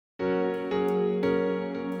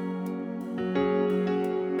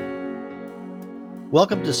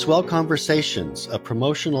Welcome to Swell Conversations, a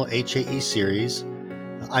promotional HAE series.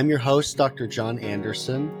 I'm your host, Dr. John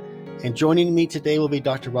Anderson, and joining me today will be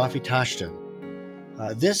Dr. Rafi Tashtan.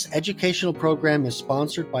 This educational program is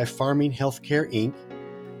sponsored by Farming Healthcare, Inc.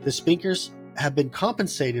 The speakers have been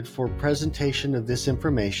compensated for presentation of this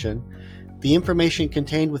information. The information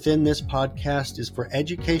contained within this podcast is for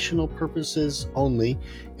educational purposes only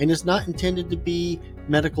and is not intended to be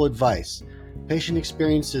medical advice. Patient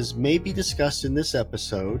experiences may be discussed in this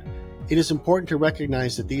episode. It is important to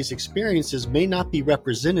recognize that these experiences may not be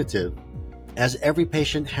representative, as every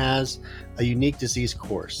patient has a unique disease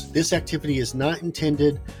course. This activity is not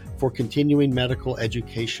intended for continuing medical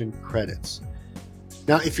education credits.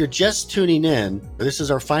 Now, if you're just tuning in, this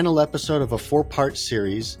is our final episode of a 4-part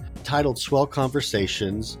series titled Swell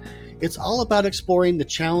Conversations. It's all about exploring the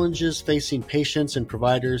challenges facing patients and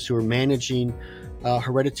providers who are managing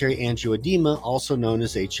hereditary angioedema, also known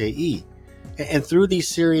as HAE. And through these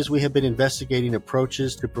series, we have been investigating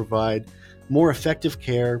approaches to provide more effective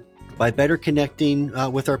care by better connecting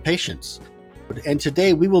with our patients. And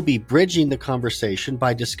today we will be bridging the conversation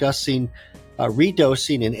by discussing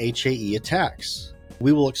redosing in HAE attacks.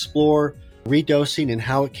 We will explore redosing and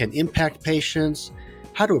how it can impact patients,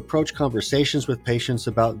 how to approach conversations with patients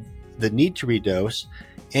about the need to redose,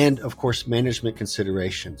 and of course, management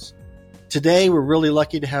considerations. Today, we're really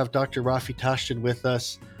lucky to have Dr. Rafi Tashtan with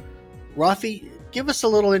us. Rafi, give us a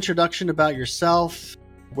little introduction about yourself,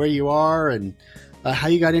 where you are, and how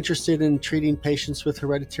you got interested in treating patients with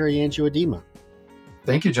hereditary angioedema.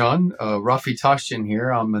 Thank you, John. Rafi Tashtan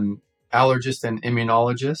here. I'm an allergist and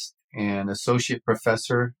immunologist and associate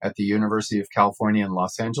professor at the University of California in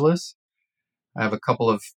Los Angeles. I have a couple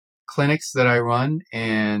of clinics that I run,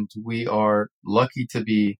 and we are lucky to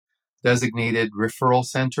be designated referral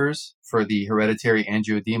centers for the Hereditary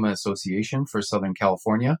Angioedema Association for Southern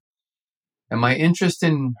California. And my interest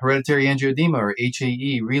in hereditary angioedema, or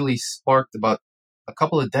HAE, really sparked about a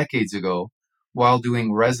couple of decades ago while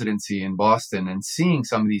doing residency in Boston and seeing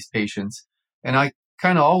some of these patients. And I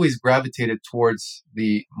kind of always gravitated towards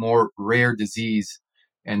the more rare disease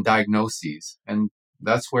and diagnoses. And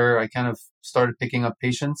that's where I kind of started picking up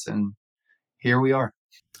patients, and here we are.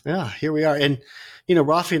 Yeah, here we are. And,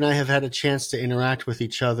 Rafi and I have had a chance to interact with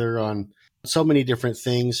each other on so many different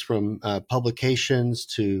things, from publications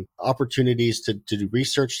to opportunities to do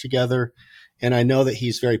research together. And I know that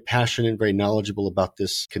he's very passionate and very knowledgeable about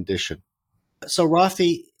this condition. So,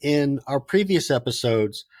 Rafi, in our previous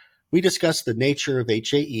episodes, we discussed the nature of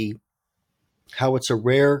HAE, how it's a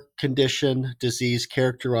rare condition, disease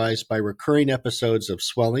characterized by recurring episodes of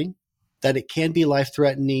swelling, that it can be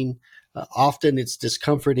life-threatening. Often it's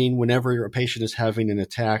discomforting whenever a patient is having an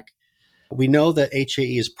attack. We know that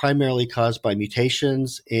HAE is primarily caused by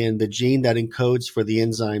mutations in the gene that encodes for the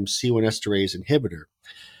enzyme C1 esterase inhibitor.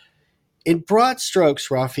 In broad strokes,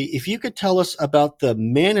 Rafi, if you could tell us about the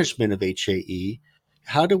management of HAE,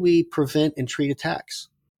 how do we prevent and treat attacks?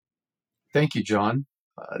 Thank you, John.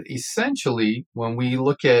 Essentially, when we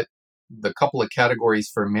look at the couple of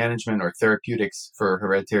categories for management or therapeutics for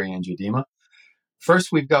hereditary angioedema, first,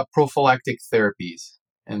 we've got prophylactic therapies,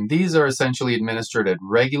 and these are essentially administered at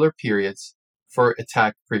regular periods for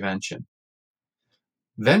attack prevention.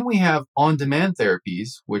 Then we have on-demand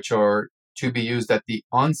therapies, which are to be used at the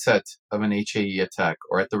onset of an HAE attack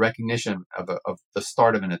or at the recognition of the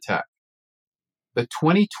start of an attack. The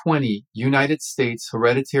 2020 United States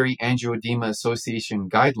Hereditary Angioedema Association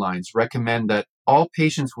guidelines recommend that all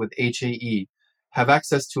patients with HAE have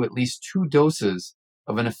access to at least 2 doses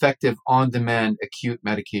of an effective on-demand acute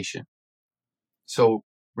medication. So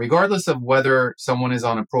regardless of whether someone is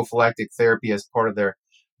on a prophylactic therapy as part of their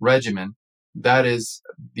regimen, that is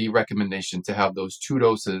the recommendation, to have those 2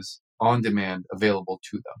 doses on demand available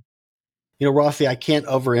to them. Rafi, I can't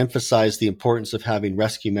overemphasize the importance of having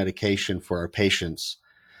rescue medication for our patients.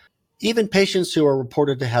 Even patients who are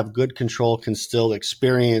reported to have good control can still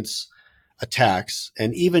experience attacks.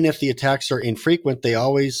 And even if the attacks are infrequent, they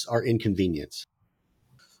always are inconvenient.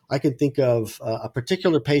 I can think of a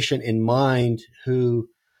particular patient in mind who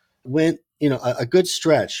went, a good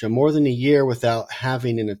stretch, more than a year without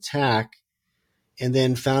having an attack, and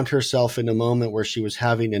then found herself in a moment where she was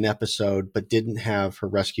having an episode but didn't have her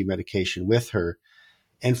rescue medication with her.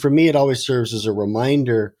 And for me, it always serves as a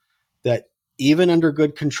reminder that even under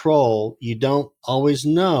good control, you don't always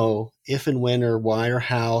know if and when or why or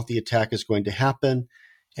how the attack is going to happen,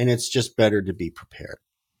 and it's just better to be prepared.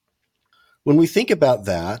 When we think about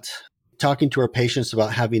that, talking to our patients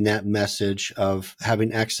about having that message of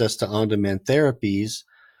having access to on-demand therapies,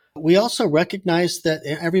 we also recognize that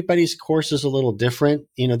everybody's course is a little different.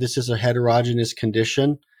 This is a heterogeneous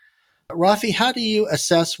condition. Rafi, how do you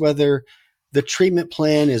assess whether the treatment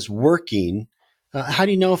plan is working? How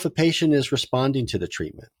do you know if a patient is responding to the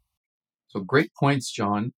treatment? So great points,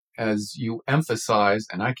 John. As you emphasize,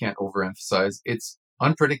 and I can't overemphasize, it's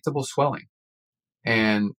unpredictable swelling.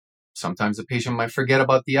 And sometimes the patient might forget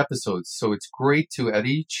about the episodes. So it's great to, at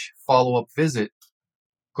each follow-up visit,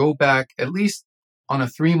 go back at least on a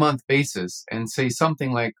 3-month basis and say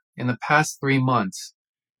something like, in the past 3 months,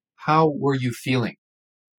 how were you feeling?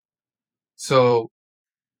 So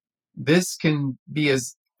this can be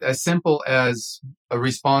as simple as a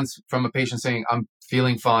response from a patient saying, I'm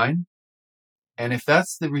feeling fine. And if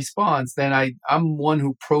that's the response, then I'm one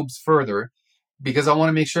who probes further, because I want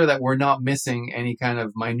to make sure that we're not missing any kind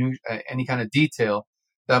of any kind of detail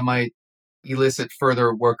that might elicit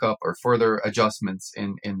further workup or further adjustments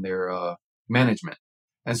in their management.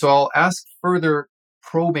 And so I'll ask further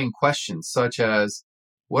probing questions such as,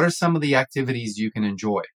 what are some of the activities you can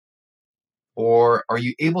enjoy? Or are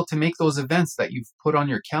you able to make those events that you've put on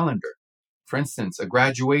your calendar? For instance, a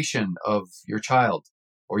graduation of your child,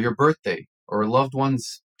 or your birthday, or a loved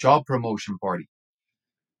one's job promotion party.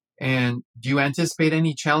 And do you anticipate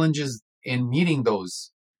any challenges in meeting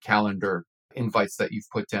those calendar invites that you've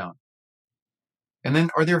put down? And then,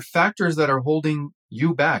 are there factors that are holding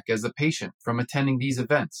you back as a patient from attending these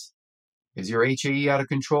events? Is your HAE out of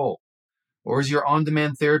control? Or is your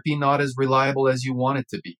on-demand therapy not as reliable as you want it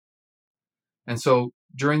to be? And so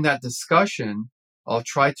during that discussion, I'll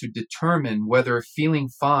try to determine whether feeling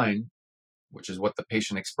fine, which is what the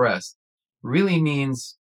patient expressed, really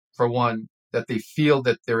means, for one, that they feel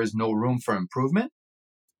that there is no room for improvement,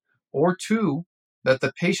 or two, that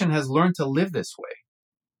the patient has learned to live this way.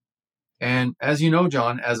 And as you know,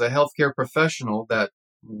 John, as a healthcare professional that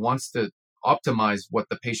wants to optimize what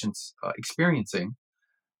the patient's experiencing,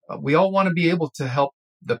 we all want to be able to help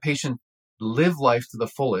the patient live life to the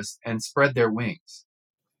fullest and spread their wings.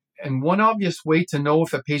 And one obvious way to know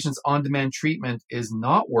if a patient's on-demand treatment is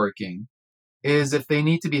not working is if they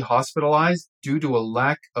need to be hospitalized due to a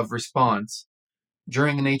lack of response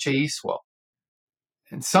during an HAE swell.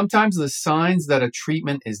 And sometimes the signs that a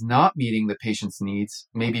treatment is not meeting the patient's needs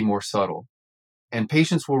may be more subtle, and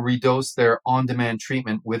patients will redose their on-demand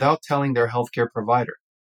treatment without telling their healthcare provider.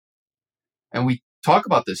 And we talk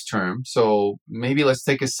about this term, so maybe let's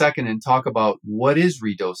take a second and talk about what is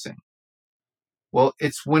redosing. Well,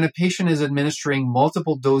 it's when a patient is administering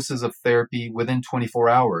multiple doses of therapy within 24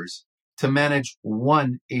 hours to manage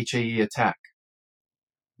one HAE attack.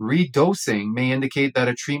 Redosing may indicate that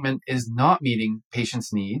a treatment is not meeting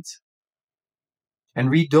patients' needs, and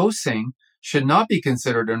redosing should not be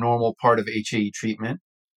considered a normal part of HAE treatment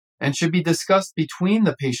and should be discussed between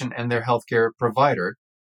the patient and their healthcare provider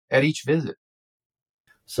at each visit.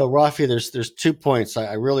 So, Rafi, there's 2 points.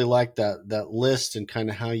 I really like that list and kind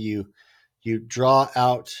of how you draw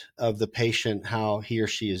out of the patient how he or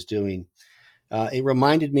she is doing. It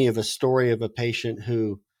reminded me of a story of a patient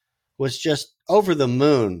who was just over the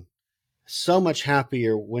moon, so much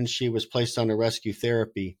happier when she was placed on a rescue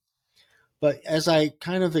therapy. But as I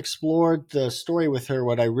kind of explored the story with her,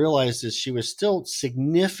 what I realized is she was still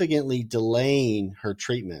significantly delaying her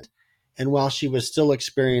treatment. And while she was still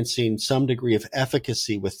experiencing some degree of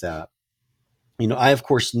efficacy with that, I of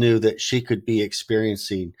course knew that she could be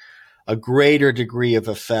experiencing a greater degree of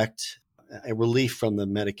effect, a relief from the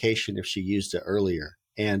medication if she used it earlier.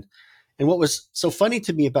 And what was so funny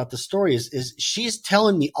to me about the story is she's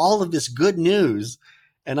telling me all of this good news,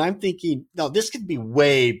 and I'm thinking, no, this could be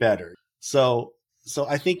way better. So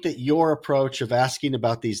I think that your approach of asking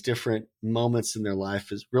about these different moments in their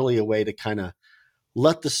life is really a way to kind of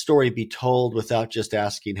let the story be told without just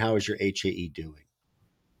asking, how is your HAE doing?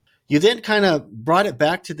 You then kind of brought it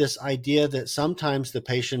back to this idea that sometimes the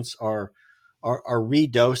patients are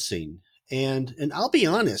redosing. And I'll be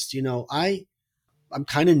honest, I'm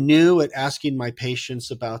kind of new at asking my patients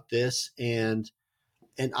about this, and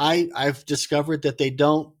I've discovered that they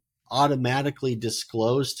don't automatically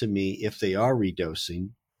disclose to me if they are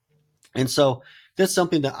redosing. And so that's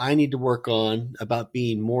something that I need to work on, about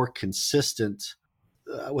being more consistent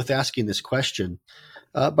with asking this question.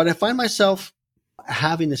 But I find myself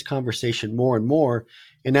having this conversation more and more.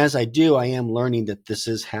 And as I do, I am learning that this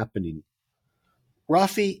is happening.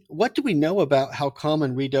 Rafi, what do we know about how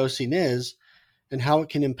common redosing is and how it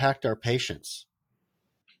can impact our patients?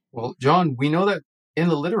 Well, John, we know that in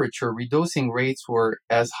the literature, redosing rates were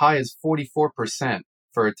as high as 44%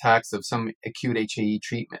 for attacks of some acute HAE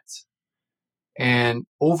treatments. And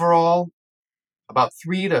overall, about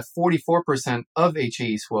 3 to 44% of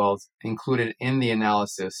HAE swells included in the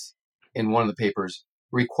analysis in one of the papers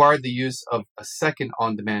required the use of a second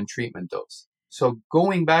on-demand treatment dose. So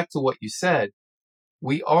going back to what you said,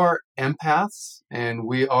 we are empaths and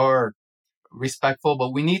we are respectful,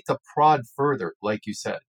 but we need to prod further, like you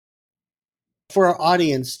said. For our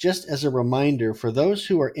audience, just as a reminder, for those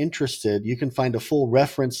who are interested, you can find a full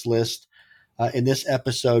reference list in this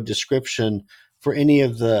episode description for any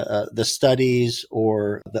of the studies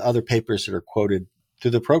or the other papers that are quoted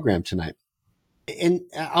through the program tonight. And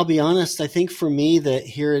I'll be honest, I think for me that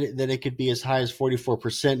here that it could be as high as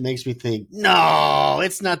 44% makes me think, no,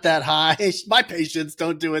 it's not that high. My patients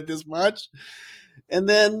don't do it this much. And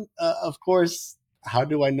then, of course, how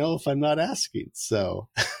do I know if I'm not asking? So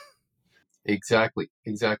Exactly.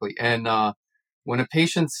 And when a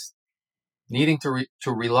patient's needing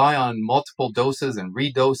to rely on multiple doses and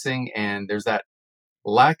redosing, and there's that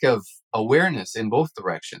lack of awareness in both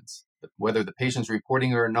directions, whether the patient's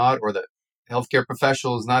reporting it or not, or the healthcare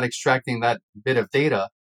professional is not extracting that bit of data,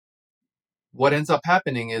 what ends up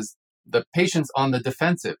happening is the patient's on the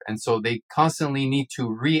defensive. And so they constantly need to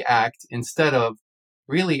react instead of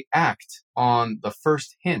really act on the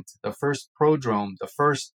first hint, the first prodrome, the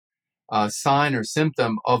first sign or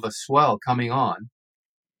symptom of a swell coming on.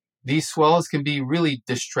 These swells can be really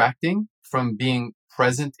distracting from being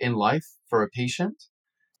present in life for a patient.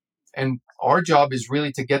 And our job is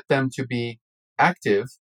really to get them to be active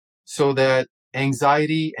so that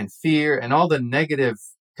anxiety and fear and all the negative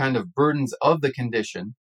kind of burdens of the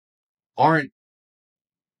condition aren't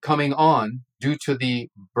coming on due to the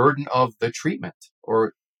burden of the treatment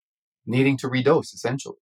or needing to redose,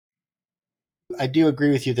 essentially. I do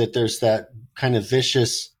agree with you that there's that kind of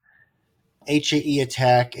vicious HAE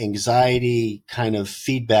attack, anxiety kind of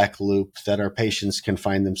feedback loop that our patients can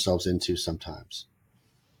find themselves into sometimes.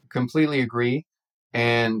 Completely agree.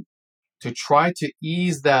 And to try to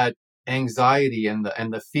ease that anxiety and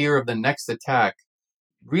the fear of the next attack,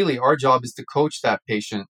 really our job is to coach that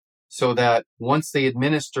patient so that once they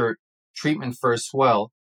administer treatment for a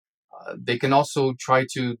swell, they can also try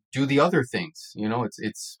to do the other things. You know,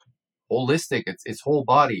 it's holistic. It's whole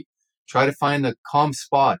body. Try to find the calm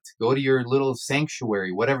spot. Go to your little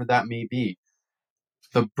sanctuary, whatever that may be.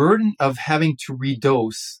 The burden of having to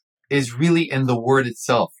redose is really in the word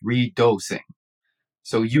itself, redosing.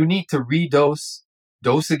 So you need to redose,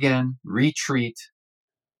 dose again, retreat.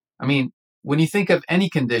 I mean, when you think of any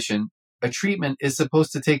condition, a treatment is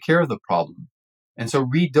supposed to take care of the problem. And so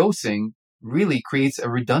redosing really creates a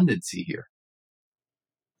redundancy here.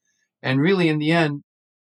 And really, in the end,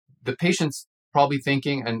 the patient's probably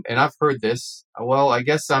thinking, and I've heard this, well, I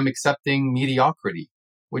guess I'm accepting mediocrity,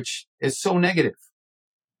 which is so negative.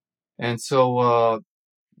 And so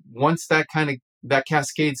once that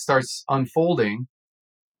cascade starts unfolding,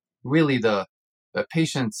 really the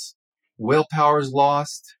patient's willpower is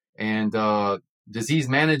lost and disease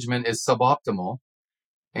management is suboptimal.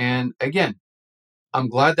 And again, I'm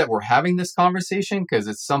glad that we're having this conversation because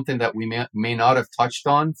it's something that we may not have touched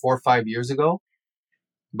on 4 or 5 years ago.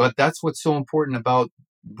 But that's what's so important about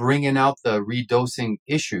bringing out the redosing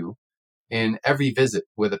issue in every visit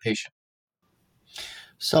with a patient.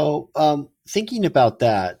 So, thinking about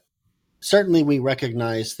that, certainly we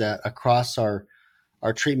recognize that across our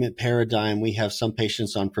treatment paradigm, we have some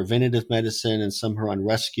patients on preventative medicine and some who are on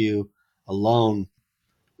rescue alone.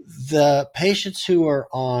 The patients who are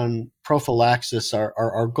on prophylaxis,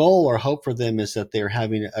 our goal or hope for them is that they're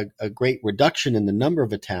having a great reduction in the number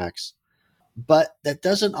of attacks, but that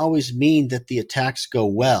doesn't always mean that the attacks go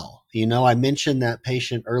well. You know, I mentioned that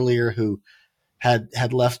patient earlier who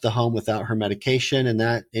had left the home without her medication, and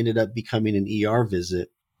that ended up becoming an ER visit.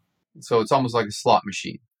 So it's almost like a slot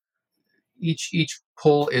machine. Each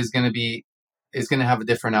pull is going to have a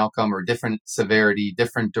different outcome or different severity,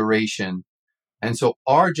 different duration. And so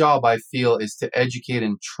our job, I feel, is to educate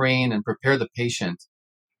and train and prepare the patient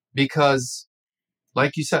because,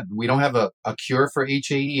 like you said, we don't have a cure for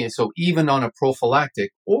HAE. So even on a prophylactic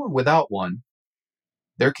or without one,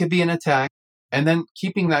 there could be an attack. And then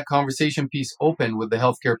keeping that conversation piece open with the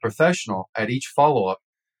healthcare professional at each follow-up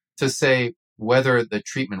to say whether the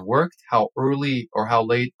treatment worked, how early or how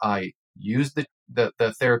late I used the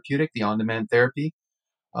therapeutic, the on-demand therapy,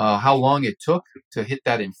 how long it took to hit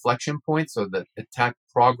that inflection point so that attack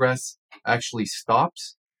progress actually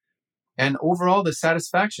stops, and overall the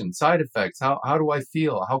satisfaction, side effects, how do I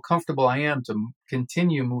feel, how comfortable I am to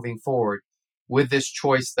continue moving forward with this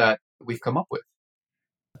choice that we've come up with.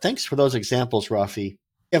 Thanks for those examples, Rafi.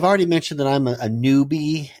 I've already mentioned that I'm a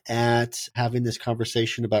newbie at having this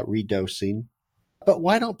conversation about redosing, but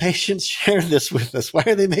why don't patients share this with us? Why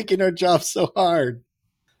are they making our job so hard?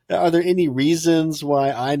 Are there any reasons why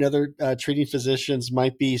I and other treating physicians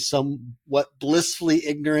might be somewhat blissfully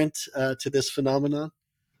ignorant to this phenomenon?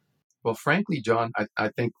 Well, frankly, John, I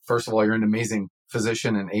think, first of all, you're an amazing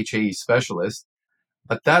physician and HAE specialist.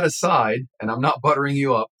 But that aside, and I'm not buttering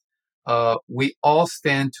you up, we all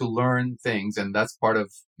stand to learn things, and that's part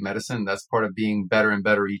of medicine. That's part of being better and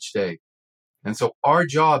better each day. And so our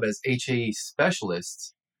job as HAE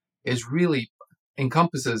specialists is really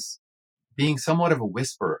encompasses being somewhat of a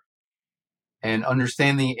whisperer and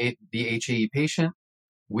understanding the HAE patient.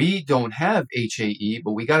 We don't have HAE,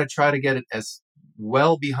 but we got to try to get it as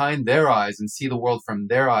well behind their eyes and see the world from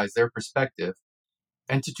their eyes, their perspective.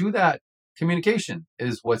 And to do that, communication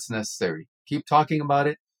is what's necessary. Keep talking about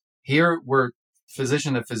it. Here we're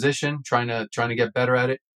physician to physician trying to get better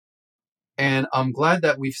at it. And I'm glad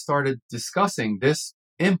that we've started discussing this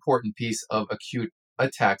important piece of acute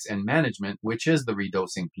attacks and management, which is the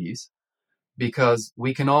redosing piece, because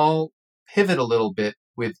we can all pivot a little bit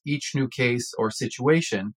with each new case or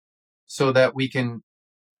situation so that we can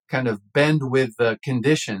kind of bend with the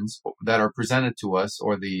conditions that are presented to us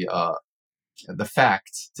or the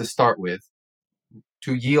facts to start with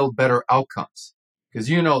to yield better outcomes. Because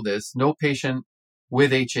you know this, no patient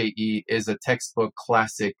with HAE is a textbook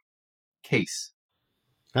classic case.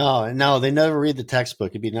 Oh, no, they never read the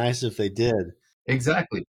textbook. It'd be nice if they did.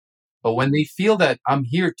 Exactly. But when they feel that I'm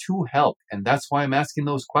here to help, and that's why I'm asking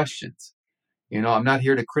those questions, I'm not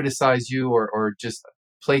here to criticize you or just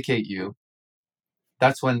placate you.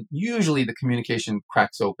 That's when usually the communication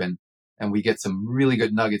cracks open and we get some really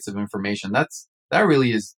good nuggets of information. That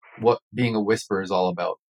really is what being a whisperer is all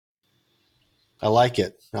about. I like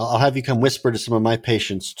it. I'll have you come whisper to some of my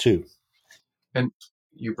patients too. And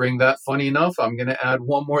you bring that, funny enough, I'm going to add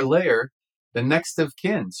one more layer, the next of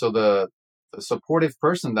kin. So the supportive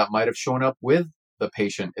person that might have shown up with the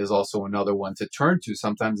patient is also another one to turn to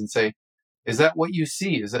sometimes and say, is that what you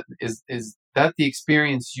see? Is that the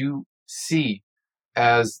experience you see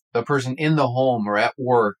as the person in the home or at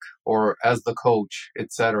work or as the coach,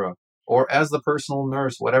 etc., or as the personal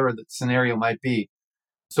nurse, whatever the scenario might be,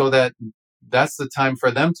 so that's the time for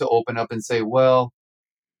them to open up and say, well,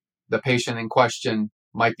 the patient in question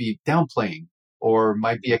might be downplaying or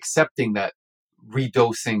might be accepting that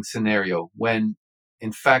redosing scenario when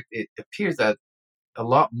in fact it appears that a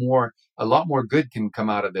lot more good can come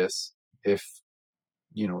out of this if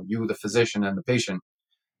you the physician and the patient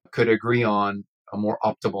could agree on a more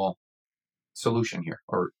optimal solution here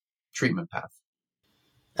or treatment path.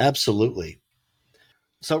 Absolutely.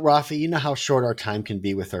 So, Rafi, you know how short our time can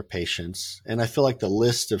be with our patients, and I feel like the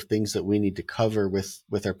list of things that we need to cover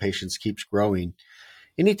with our patients keeps growing.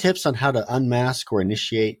 Any tips on how to unmask or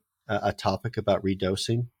initiate a topic about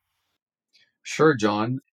redosing? Sure,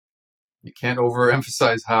 John. You can't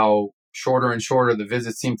overemphasize how shorter and shorter the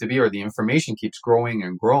visits seem to be, or the information keeps growing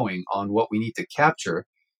and growing on what we need to capture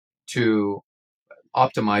to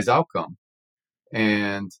optimize outcome.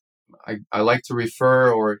 And I like to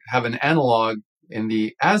refer or have an analog in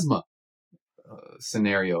the asthma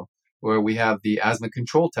scenario where we have the asthma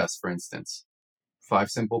control test, for instance, 5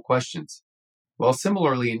 simple questions. Well,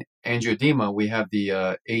 similarly in angioedema, we have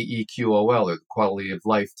the AEQOL or the quality of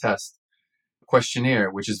life test questionnaire,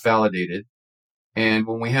 which is validated. And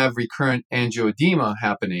when we have recurrent angioedema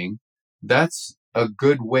happening, that's a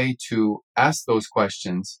good way to ask those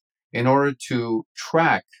questions in order to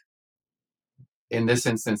track, in this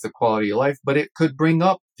instance, the quality of life, but it could bring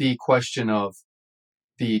up the question of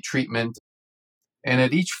the treatment. And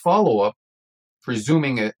at each follow-up,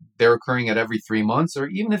 presuming they're occurring at every 3 months, or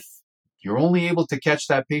even if you're only able to catch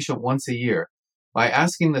that patient once a year, by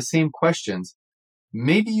asking the same questions,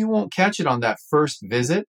 maybe you won't catch it on that first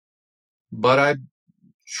visit, but I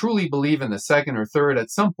truly believe in the second or third,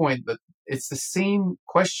 at some point, that it's the same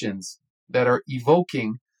questions that are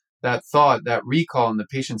evoking that thought, that recall in the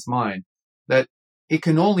patient's mind, that it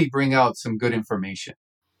can only bring out some good information.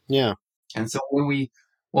 Yeah. And so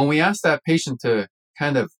when we ask that patient to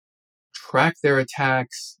kind of track their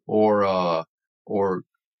attacks or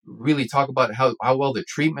really talk about how well the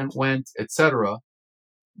treatment went, etc.,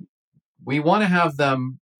 we want to have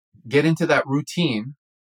them get into that routine.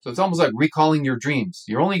 So it's almost like recalling your dreams.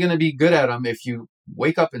 You're only going to be good at them if you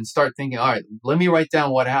wake up and start thinking, all right, let me write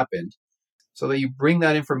down what happened, so that you bring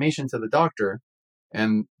that information to the doctor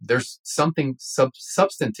and there's something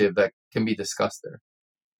substantive that can be discussed there.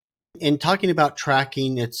 In talking about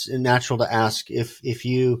tracking, it's natural to ask if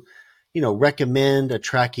you recommend a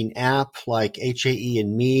tracking app like HAE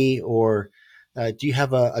and Me, or do you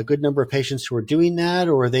have a good number of patients who are doing that,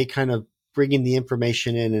 or are they kind of bringing the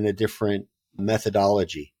information in a different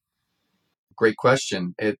methodology? Great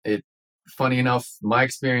question. It funny enough, my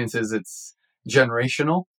experience is it's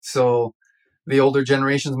generational. So the older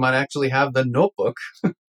generations might actually have the notebook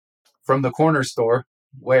from the corner store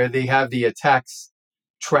where they have the attacks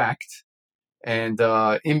tracked. And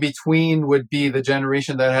in between would be the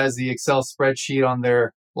generation that has the Excel spreadsheet on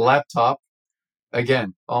their laptop.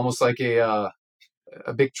 Again, almost like a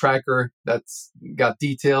big tracker that's got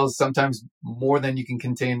details, sometimes more than you can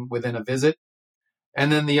contain within a visit.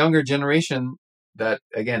 And then the younger generation that,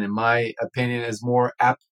 again, in my opinion, is more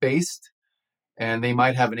app-based, and they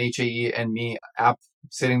might have an HAE and Me app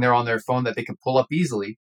sitting there on their phone that they can pull up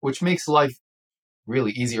easily, which makes life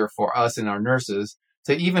really easier for us and our nurses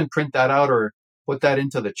to even print that out or put that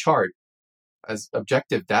into the chart as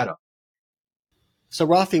objective data. So,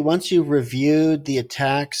 Rafi, once you've reviewed the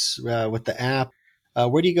attacks with the app,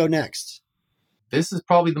 where do you go next? This is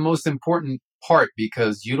probably the most important part,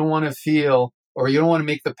 because you don't want to feel, or you don't want to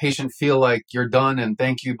make the patient feel like you're done and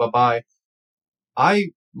thank you, bye-bye.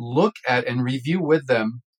 I look at and review with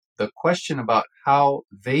them the question about how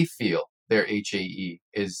they feel their HAE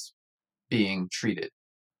is being treated.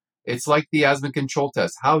 It's like the asthma control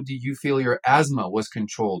test. How do you feel your asthma was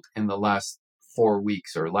controlled in the last 4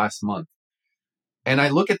 weeks or last month? And I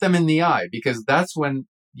look at them in the eye, because that's when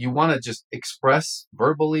you want to just express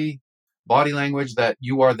verbally, body language, that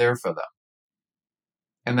you are there for them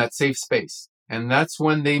and that safe space. And that's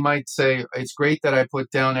when they might say, it's great that I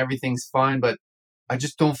put down everything's fine, but I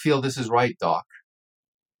just don't feel this is right, doc.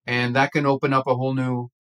 And that can open up a whole new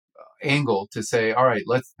angle to say, all right,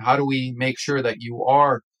 how do we make sure that you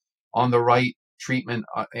are on the right treatment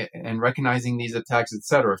and recognizing these attacks,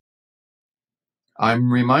 etc.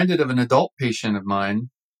 I'm reminded of an adult patient of mine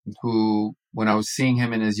who, when I was seeing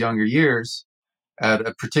him in his younger years at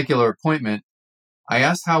a particular appointment, I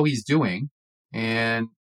asked how he's doing. And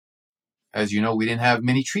as you know, we didn't have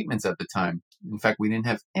many treatments at the time. In fact, we didn't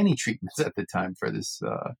have any treatments at the time for this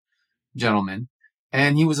gentleman.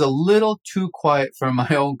 And he was a little too quiet for my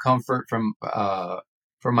own comfort,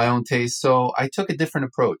 for my own taste. So I took a different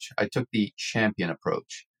approach. I took the champion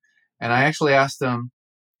approach. And I actually asked him,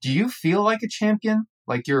 do you feel like a champion?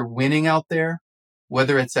 Like you're winning out there?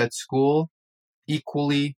 Whether it's at school,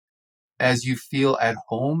 equally as you feel at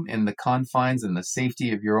home in the confines and the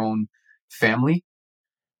safety of your own family?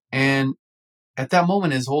 And at that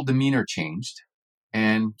moment, his whole demeanor changed,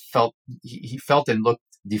 and he felt and looked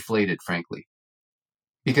deflated, frankly,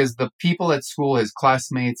 because the people at school, his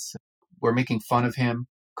classmates, were making fun of him,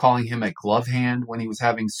 calling him a glove hand when he was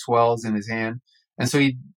having swells in his hand. And so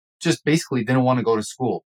he just basically didn't want to go to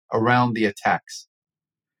school around the attacks.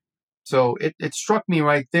 So it struck me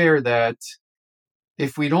right there that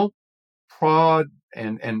if we don't prod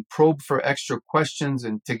and probe for extra questions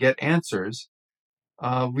and to get answers,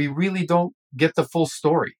 we really don't get the full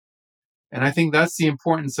story. And I think that's the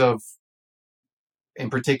importance of, in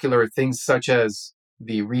particular, things such as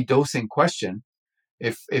the redosing question.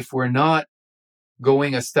 If we're not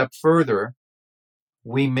going a step further,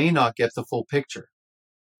 we may not get the full picture.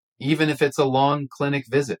 Even if it's a long clinic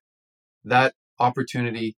visit, that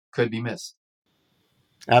opportunity could be missed.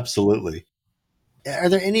 Absolutely. Are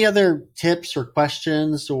there any other tips or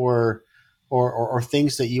questions or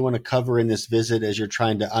things that you want to cover in this visit as you're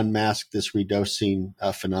trying to unmask this redosing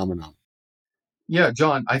phenomenon? Yeah,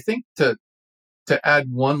 John, I think to add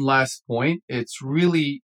one last point, it's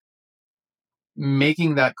really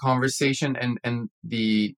making that conversation and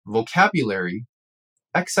the vocabulary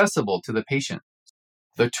accessible to the patient.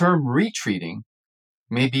 The term retreating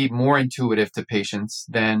may be more intuitive to patients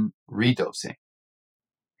than redosing.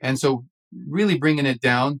 And so really bringing it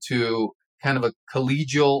down to kind of a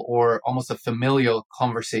collegial or almost a familial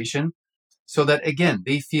conversation, so that, again,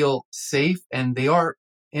 they feel safe and they are,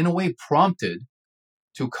 in a way, prompted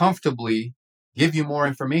to comfortably give you more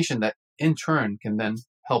information that in turn can then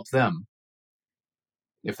help them,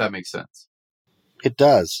 if that makes sense. It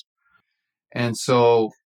does. And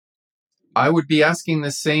so I would be asking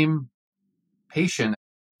the same patient,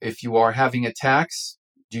 if you are having attacks,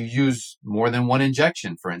 do you use more than one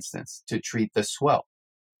injection, for instance, to treat the swell?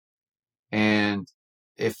 And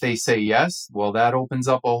if they say yes, well, that opens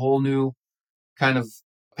up a whole new kind of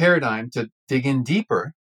paradigm to dig in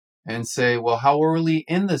deeper and say, well, how early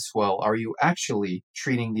in the swell are you actually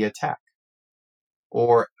treating the attack?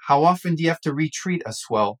 Or how often do you have to retreat a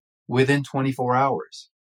swell within 24 hours?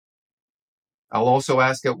 I'll also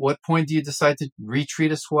ask, at what point do you decide to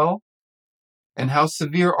retreat a swell? And how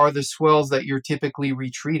severe are the swells that you're typically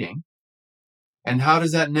retreating? And how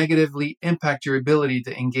does that negatively impact your ability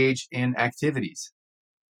to engage in activities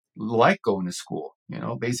like going to school,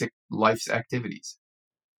 basic life's activities?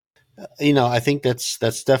 I think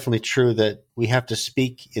that's definitely true, that we have to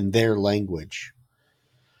speak in their language.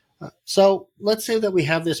 So let's say that we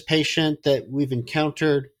have this patient that we've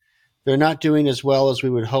encountered. They're not doing as well as we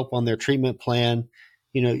would hope on their treatment plan.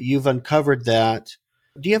 you've uncovered that.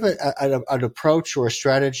 Do you have an approach or a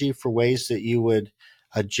strategy for ways that you would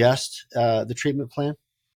adjust the treatment plan?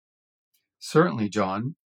 Certainly,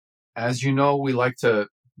 John. As you know, we like to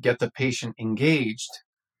get the patient engaged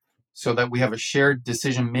so that we have a shared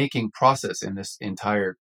decision-making process in this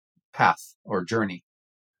entire path or journey.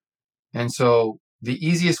 And so the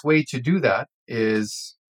easiest way to do that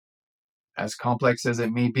is, as complex as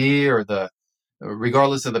it may be, or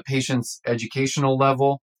regardless of the patient's educational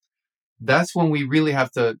level, that's when we really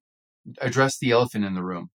have to address the elephant in the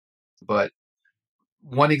room. But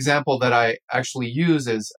one example that I actually use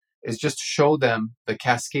is just to show them the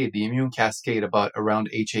cascade, the immune cascade around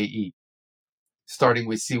HAE, starting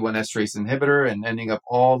with C1 esterase inhibitor and ending up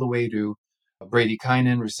all the way to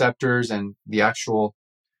bradykinin receptors and the actual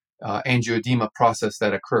angioedema process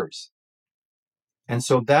that occurs. And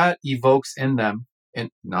so that evokes in them,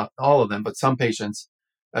 and not all of them, but some patients,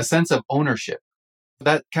 a sense of ownership.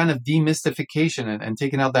 That kind of demystification and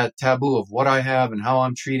taking out that taboo of what I have and how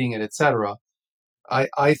I'm treating it, etc.,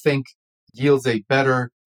 I think yields a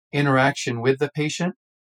better interaction with the patient.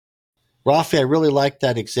 Rafi, I really like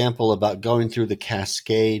that example about going through the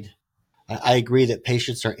cascade. I agree that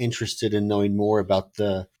patients are interested in knowing more about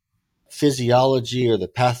the physiology or the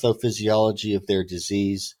pathophysiology of their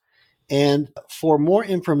disease. And for more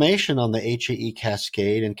information on the HAE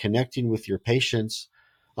cascade and connecting with your patients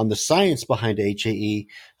on the science behind HAE,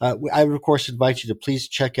 I would, of course, invite you to please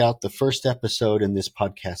check out the first episode in this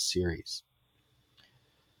podcast series.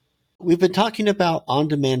 We've been talking about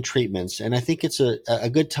on-demand treatments, and I think it's a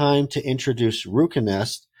good time to introduce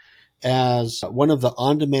Ruconest as one of the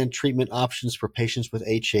on-demand treatment options for patients with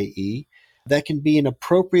HAE that can be an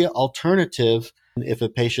appropriate alternative if a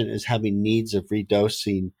patient is having needs of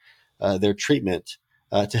redosing their treatment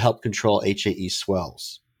to help control HAE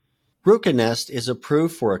swells. Ruconest is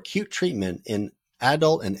approved for acute treatment in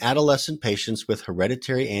adult and adolescent patients with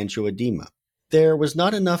hereditary angioedema. There was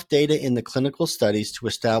not enough data in the clinical studies to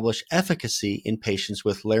establish efficacy in patients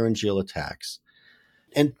with laryngeal attacks.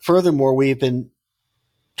 And furthermore, we've been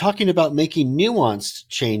talking about making nuanced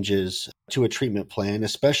changes to a treatment plan,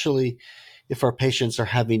 especially if our patients are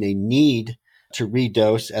having a need to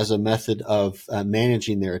redose as a method of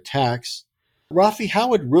managing their attacks. Rafi, how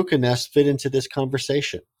would Ruconest fit into this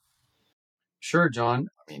conversation? Sure, John.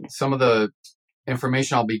 I mean, some of the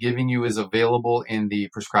information I'll be giving you is available in the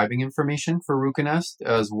prescribing information for Ruconest,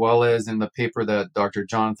 as well as in the paper that Dr.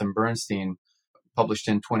 Jonathan Bernstein published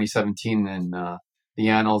in 2017 in the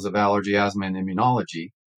Annals of Allergy, Asthma, and Immunology.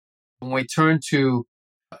 When we turn to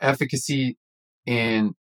efficacy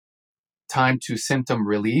in time to symptom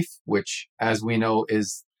relief, which, as we know,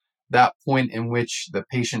 is that point in which the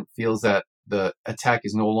patient feels that the attack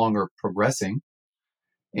is no longer progressing.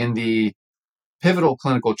 In the pivotal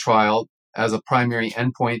clinical trial, as a primary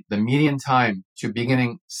endpoint, the median time to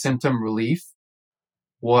beginning symptom relief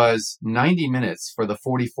was 90 minutes for the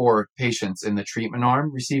 44 patients in the treatment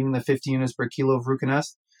arm receiving the 50 units per kilo of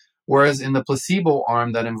Ruconest, whereas in the placebo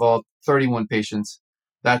arm that involved 31 patients,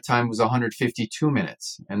 that time was 152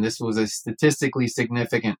 minutes. And this was a statistically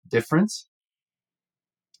significant difference.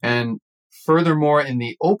 And furthermore, in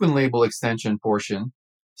the open label extension portion,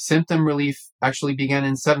 symptom relief actually began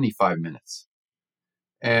in 75 minutes.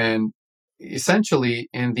 And essentially,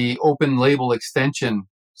 in the open label extension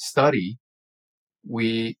study,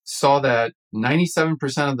 we saw that 97%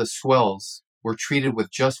 of the swells were treated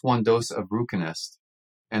with just one dose of Ruconest.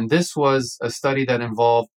 And this was a study that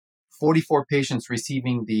involved 44 patients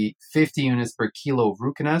receiving the 50 units per kilo of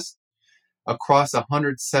Ruconest across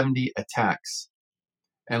 170 attacks.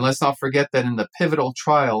 And let's not forget that in the pivotal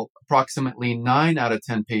trial, approximately 9 out of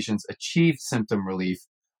 10 patients achieved symptom relief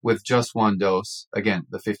with just one dose, again,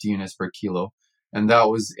 the 50 units per kilo, and that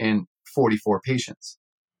was in 44 patients.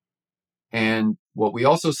 And what we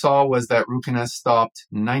also saw was that Ruconest stopped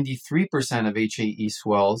 93% of HAE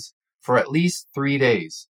swells for at least 3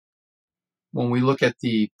 days. When we look at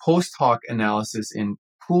the post hoc analysis in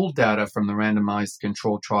pooled data from the randomized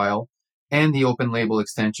controlled trial and the open label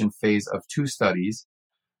extension phase of 2 studies,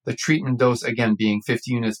 the treatment dose again being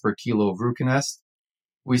 50 units per kilo of Ruconest,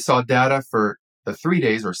 we saw data for the 3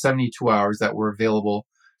 days or 72 hours that were available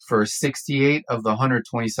for 68 of the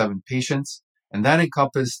 127 patients, and that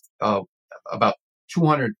encompassed about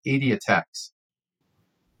 280 attacks.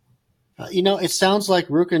 It sounds like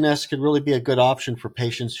Ruconest could really be a good option for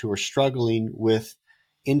patients who are struggling with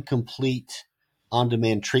incomplete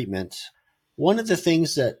on-demand treatment. One of the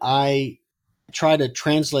things that I try to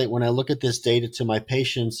translate when I look at this data to my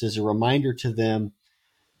patients is a reminder to them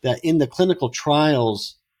that in the clinical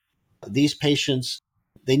trials, these patients,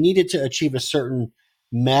 they needed to achieve a certain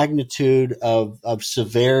magnitude of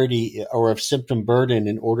severity or of symptom burden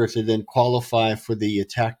in order to then qualify for the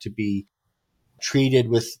attack to be treated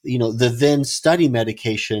with, the then study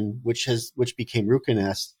medication, which became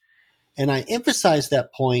Ruconest. And I emphasize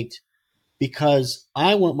that point because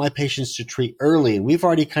I want my patients to treat early. And we've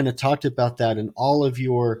already kind of talked about that in all of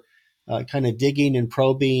your kind of digging and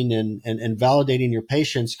probing and validating your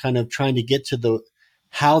patients, kind of trying to get to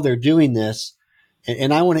how they're doing this.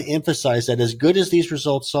 And I want to emphasize that as good as these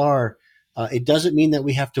results are, it doesn't mean that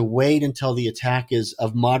we have to wait until the attack is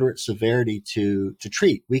of moderate severity to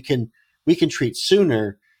treat. We can treat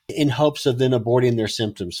sooner in hopes of then aborting their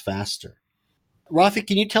symptoms faster. Rafi,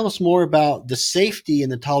 can you tell us more about the safety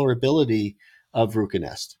and the tolerability of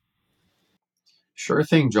Ruconest? Sure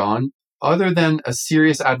thing, John. Other than a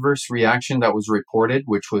serious adverse reaction that was reported,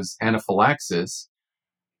 which was anaphylaxis,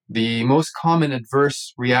 the most common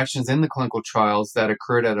adverse reactions in the clinical trials that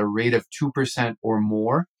occurred at a rate of 2% or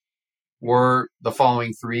more were the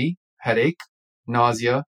following three: headache,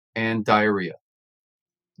 nausea, and diarrhea.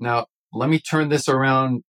 Now, let me turn this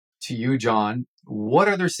around to you, John. What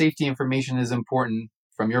other safety information is important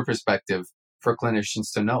from your perspective for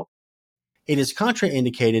clinicians to know? It is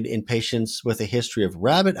contraindicated in patients with a history of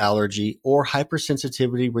rabbit allergy or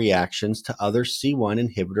hypersensitivity reactions to other C1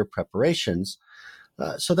 inhibitor preparations.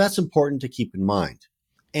 So that's important to keep in mind.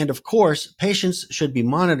 And of course, patients should be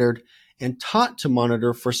monitored and taught to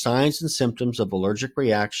monitor for signs and symptoms of allergic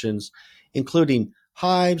reactions, including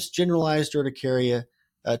hives, generalized urticaria,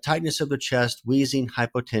 tightness of the chest, wheezing,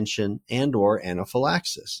 hypotension, and/or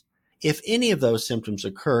anaphylaxis. If any of those symptoms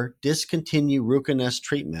occur, discontinue Ruconest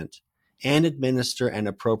treatment and administer an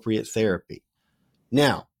appropriate therapy.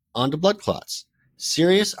 Now, on to blood clots.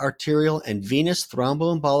 Serious arterial and venous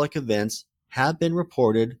thromboembolic events have been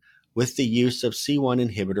reported with the use of C1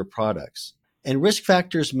 inhibitor products. And risk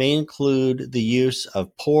factors may include the use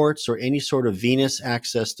of ports or any sort of venous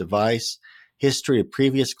access device, history of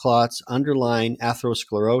previous clots, underlying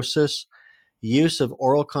atherosclerosis, use of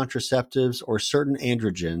oral contraceptives or certain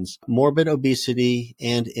androgens, morbid obesity,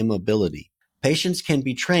 and immobility. Patients can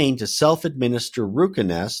be trained to self-administer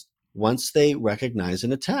Ruconest once they recognize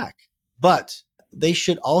an attack. But they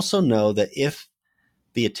should also know that if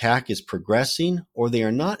the attack is progressing or they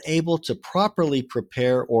are not able to properly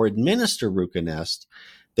prepare or administer Ruconest,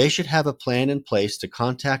 they should have a plan in place to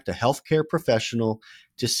contact a healthcare professional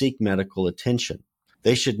to seek medical attention.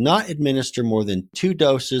 They should not administer more than 2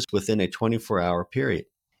 doses within a 24-hour period.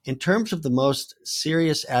 In terms of the most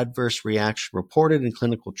serious adverse reaction reported in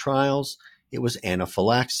clinical trials, it was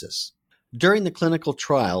anaphylaxis. During the clinical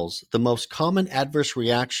trials, the most common adverse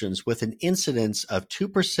reactions with an incidence of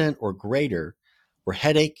 2% or greater were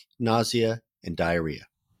headache, nausea, and diarrhea.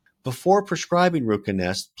 Before prescribing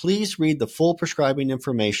Ruconest, please read the full prescribing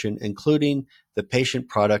information, including the patient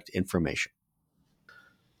product information.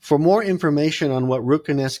 For more information on what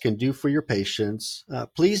Ruconest can do for your patients,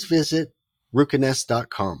 please visit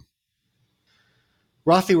ruconest.com.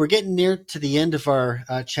 Rafi, we're getting near to the end of our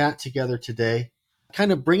chat together today.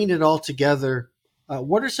 Kind of bringing it all together,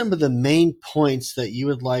 what are some of the main points that you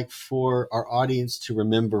would like for our audience to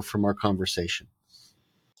remember from our conversation?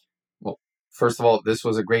 Well, first of all, this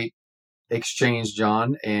was a great exchange,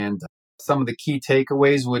 John. And some of the key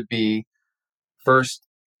takeaways would be, first,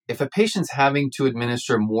 if a patient's having to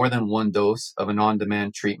administer more than 1 dose of an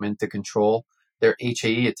on-demand treatment to control their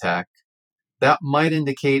HAE attack, that might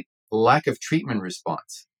indicate lack of treatment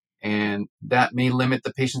response. And that may limit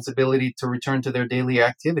the patient's ability to return to their daily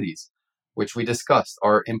activities, which we discussed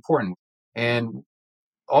are important. And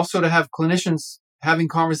also to have clinicians having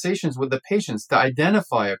conversations with the patients to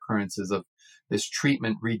identify occurrences of this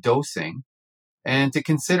treatment redosing and to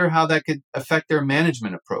consider how that could affect their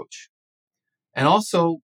management approach. And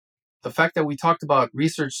also the fact that we talked about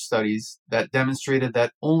research studies that demonstrated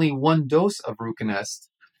that only 1 dose of Ruconest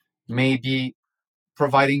may be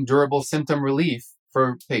providing durable symptom relief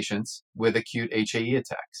for patients with acute HAE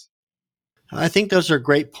attacks. I think those are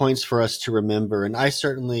great points for us to remember. And I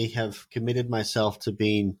certainly have committed myself to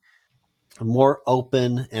being more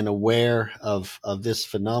open and aware of this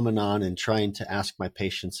phenomenon and trying to ask my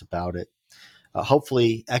patients about it.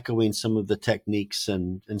 Hopefully echoing some of the techniques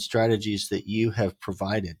and strategies that you have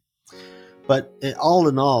provided. But all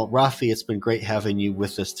in all, Rafi, it's been great having you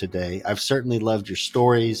with us today. I've certainly loved your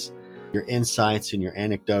stories, your insights, and your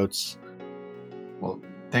anecdotes. Well,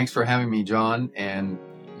 thanks for having me, John. And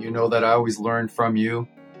you know that I always learn from you.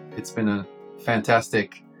 It's been a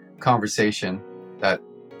fantastic conversation that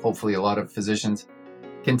hopefully a lot of physicians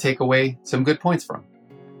can take away some good points from.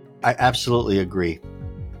 I absolutely agree.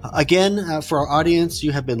 Again, for our audience,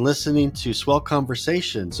 you have been listening to Swell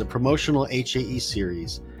Conversations, a promotional HAE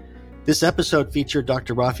series. This episode featured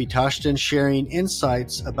Dr. Rafi Tashtan sharing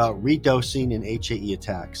insights about redosing in HAE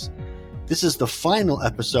attacks. This is the final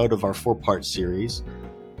episode of our 4-part series.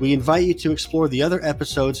 We invite you to explore the other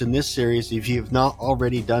episodes in this series if you have not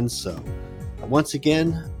already done so. Once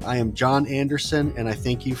again, I am John Anderson, and I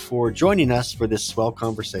thank you for joining us for this Swell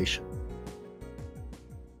Conversation.